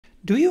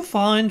Do you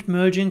find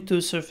merging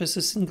two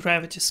surfaces in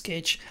Gravity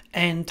Sketch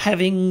and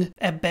having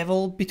a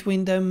bevel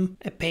between them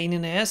a pain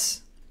in the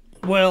ass?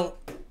 Well,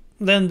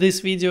 then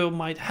this video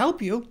might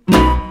help you.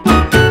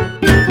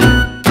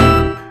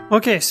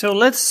 Okay, so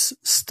let's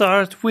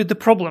start with the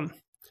problem.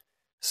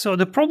 So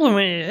the problem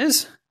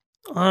is,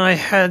 I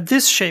had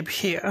this shape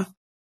here,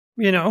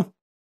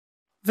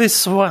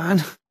 this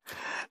one,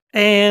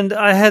 and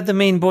I had the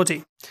main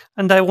body,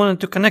 and I wanted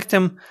to connect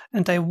them,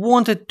 and I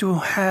wanted to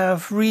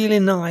have really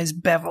nice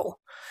bevel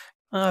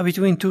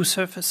between two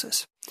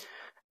surfaces.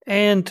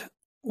 And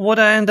what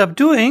I end up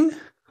doing,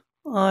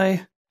 all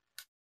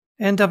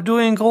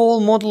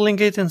modeling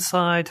it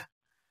inside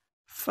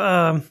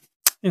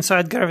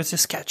Gravity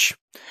Sketch.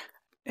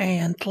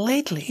 And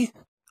lately,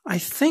 I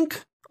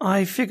think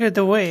I figured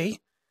a way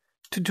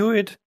to do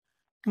it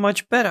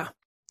much better.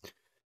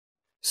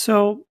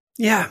 So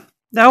yeah,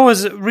 that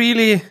was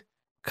really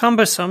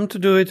cumbersome to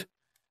do it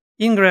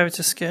in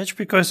Gravity Sketch,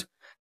 because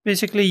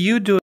basically you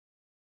do it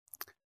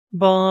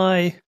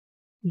by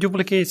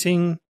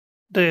duplicating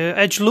the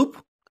edge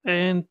loop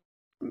and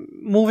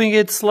moving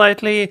it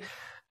slightly,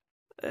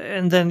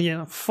 and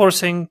then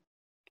forcing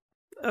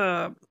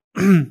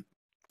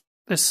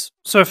this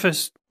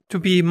surface to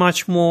be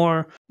much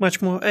more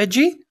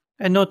edgy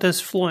and not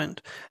as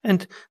fluent.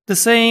 And the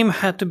same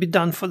had to be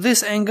done for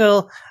this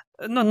angle,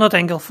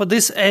 for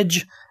this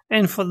edge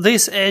and for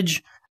this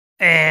edge,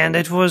 and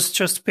it was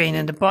just pain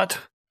in the butt.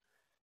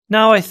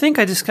 Now I think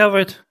I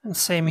discovered, and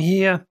same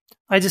here,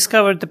 I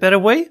discovered the better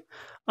way.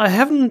 I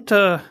haven't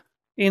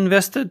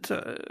invested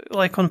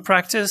on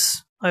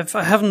practice. I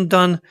haven't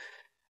done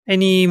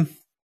any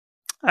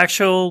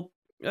actual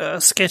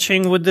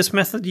sketching with this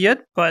method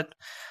yet, but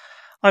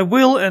I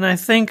will, and I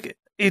think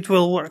it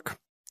will work.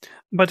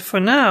 But for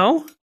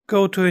now,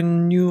 go to a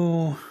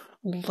new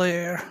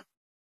layer.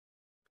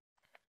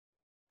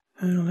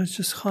 And let's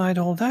just hide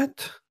all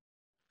that.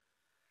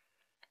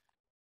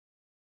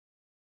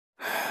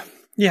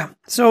 Yeah,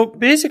 so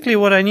basically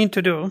what I need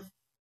to do...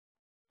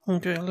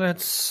 Okay,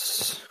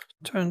 let's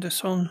turn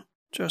this on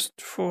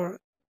just for...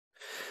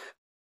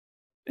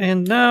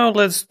 And now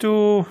let's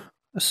do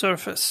a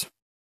surface.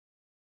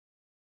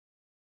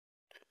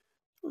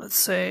 Let's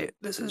say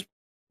this is,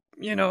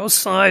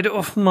 side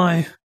of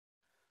my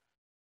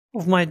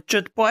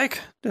jet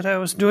bike that I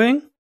was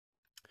doing.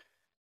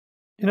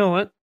 You know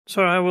what?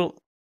 Sorry, I will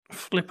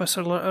flip us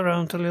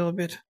around a little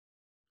bit.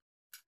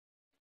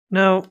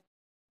 Now,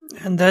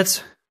 and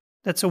that's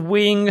a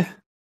wing.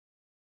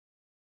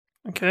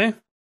 Okay.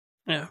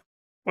 Yeah.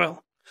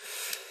 Well,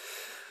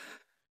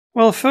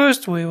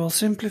 first we will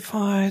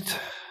simplify it,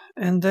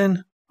 and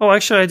then... Oh,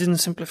 actually I didn't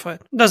simplify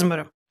it. Doesn't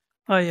matter.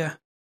 Oh, yeah.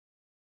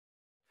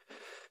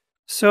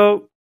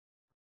 So,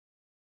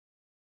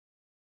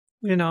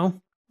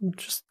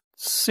 just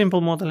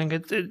simple modeling.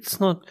 It's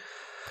not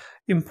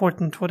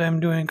important what I'm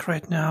doing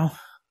right now.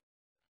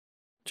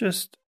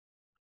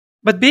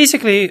 But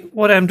basically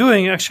what I'm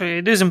doing, actually,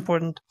 it is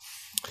important.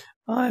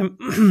 I'm...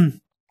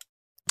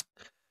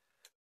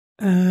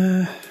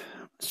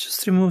 let's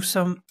just remove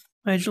some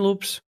edge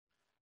loops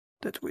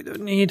that we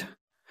don't need.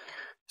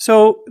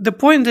 So the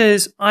point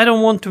is, I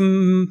don't want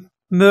to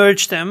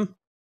merge them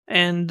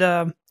and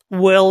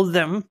weld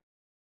them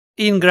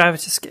in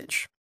Gravity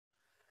Sketch.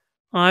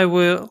 I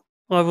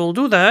will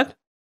do that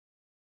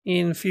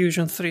in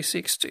Fusion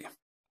 360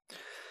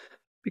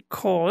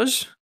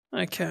 because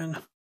I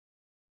can.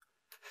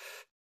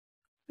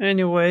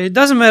 Anyway, it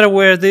doesn't matter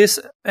where this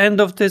end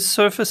of this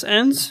surface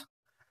ends,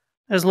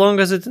 as long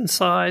as it's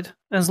inside,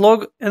 as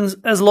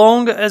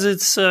long as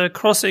it's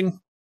crossing.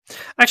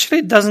 Actually,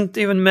 it doesn't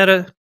even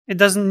matter. It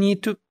doesn't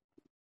need to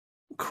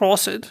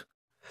cross it.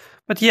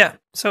 But yeah,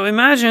 so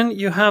imagine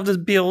you have this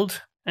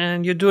build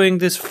and you're doing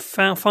this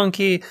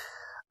funky,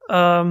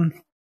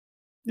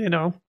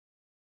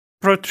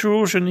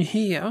 protrusion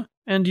here,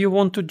 and you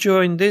want to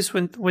join this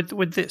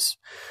with this.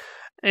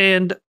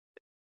 And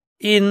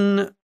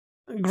in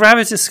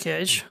Gravity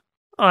Sketch,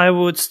 I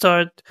would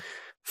start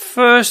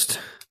first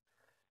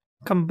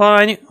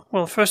combining...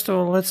 Well, first of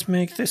all, let's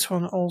make this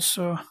one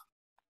also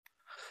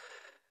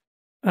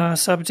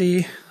sub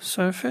D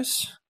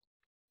surface.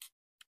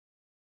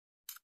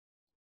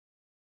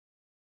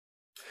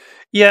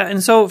 Yeah,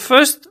 and so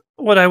first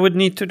what I would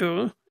need to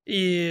do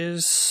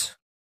is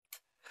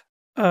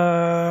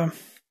combine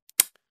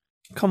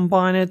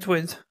it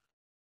with,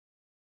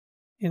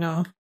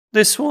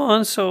 this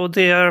one, so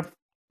they are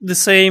the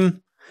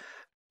same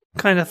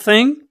kind of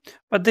thing,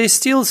 but they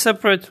still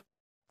separate.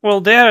 Well,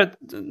 they're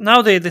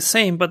the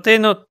same, but they're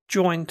not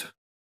joined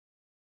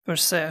per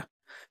se.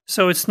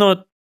 So it's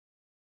not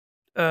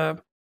a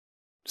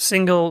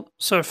single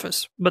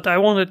surface, but I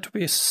want it to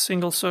be a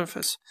single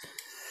surface.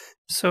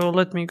 So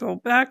let me go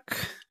back.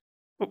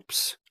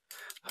 Oops.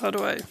 How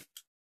do I...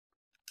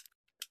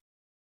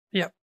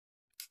 Yeah.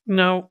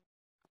 Now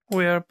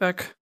we are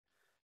back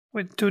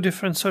with two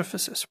different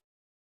surfaces.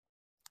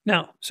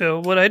 Now,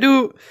 so what I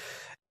do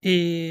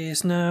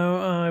is now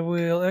I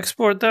will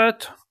export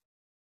that.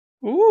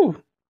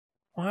 Ooh,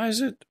 why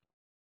is it?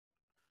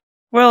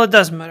 Well, it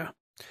doesn't matter.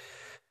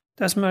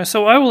 Doesn't matter.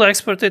 So I will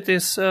export it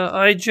as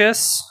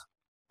IGES.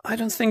 I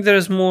don't think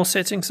there's more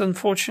settings,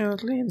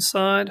 unfortunately,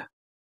 inside.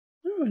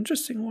 Oh,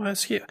 interesting why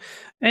it's here.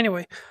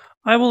 Anyway,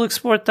 I will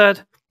export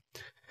that.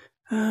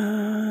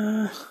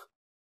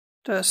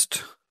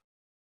 Test.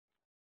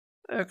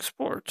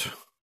 Export.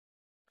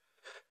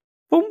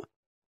 Boom.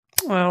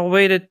 I'll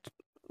wait it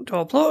to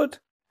upload.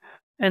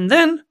 And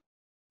then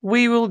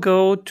we will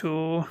go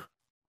to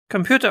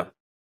computer.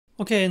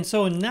 Okay, and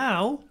so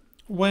now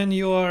when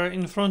you are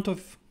in front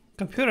of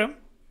computer,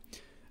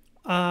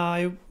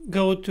 I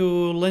go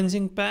to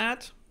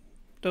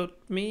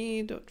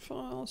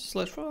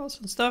lensingpad.me.files/files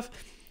and stuff,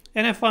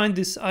 and I find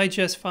this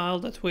IGES file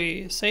that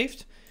we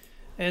saved,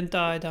 and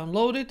I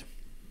download it,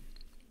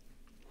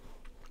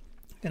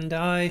 and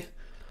I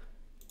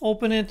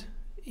open it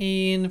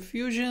in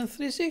Fusion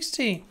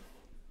 360.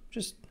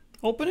 Just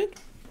open it,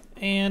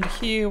 and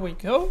here we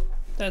go.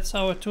 That's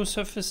our two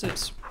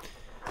surfaces,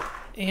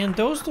 and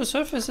those two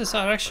surfaces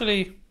are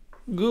actually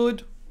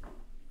good,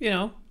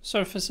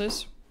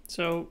 surfaces.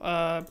 So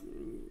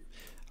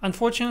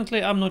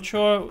unfortunately, I'm not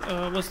sure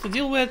what's the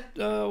deal with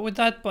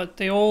that, but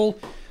they all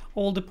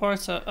the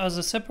parts are as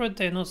a separate.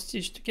 They're not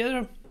stitched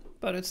together,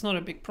 but it's not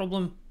a big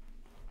problem.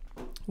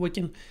 We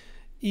can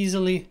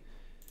easily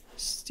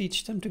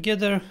stitch them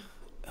together.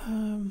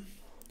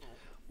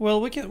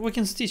 Well, we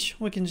can stitch.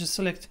 We can just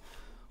select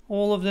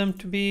all of them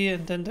to be,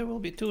 and then there will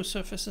be two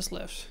surfaces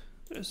left.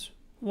 There's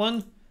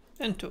 1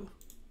 and 2.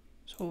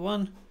 So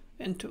 1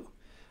 and 2.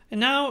 And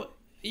now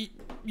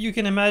you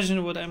can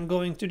imagine what I'm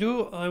going to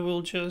do. I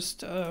will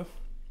just,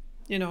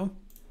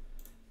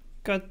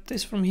 cut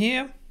this from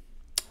here,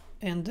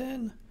 and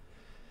then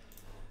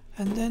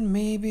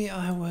maybe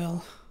I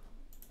will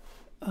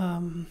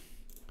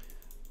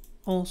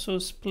also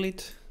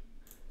split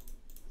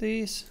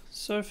these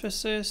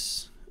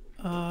surfaces.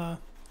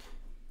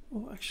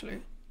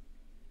 Actually,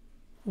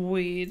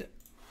 with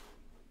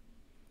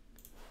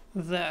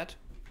that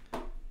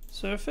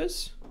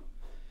surface.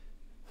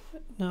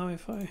 Now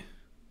if I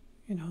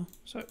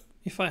so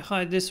if I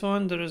hide this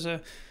one, there is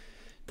a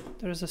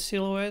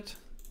silhouette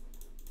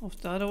of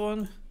the other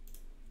one,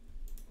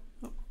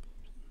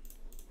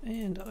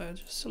 and I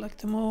just select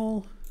them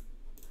all.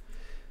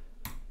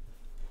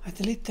 I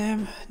delete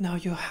them. Now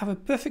you have a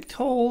perfect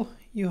whole,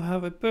 you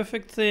have a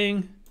perfect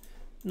thing.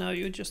 Now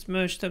you just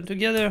merge them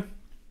together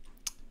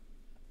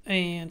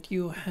and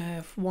you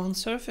have one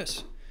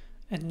surface.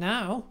 And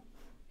now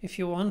if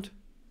you want,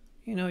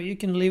 you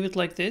can leave it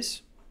like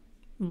this,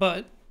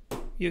 but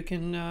you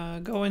can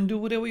go and do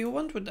whatever you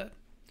want with that.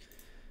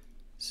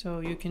 So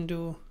you can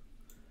do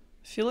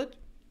fillet,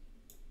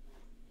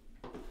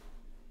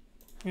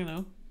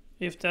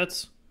 if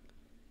that's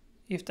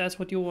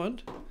what you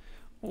want,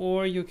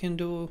 or you can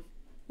do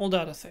all the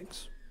other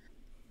things.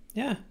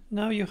 Yeah,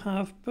 now you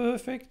have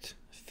perfect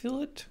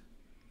fillet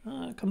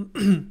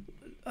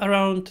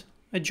around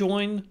a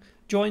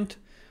joint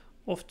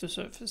of the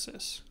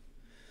surfaces.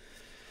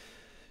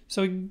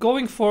 So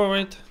going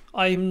forward,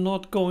 I'm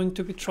not going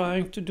to be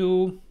trying to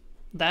do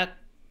that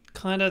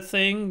kind of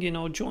thing,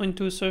 join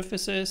two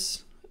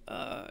surfaces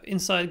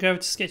inside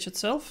Gravity Sketch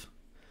itself.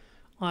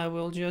 I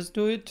will just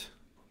do it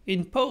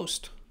in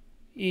post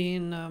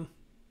in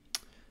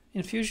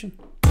Fusion.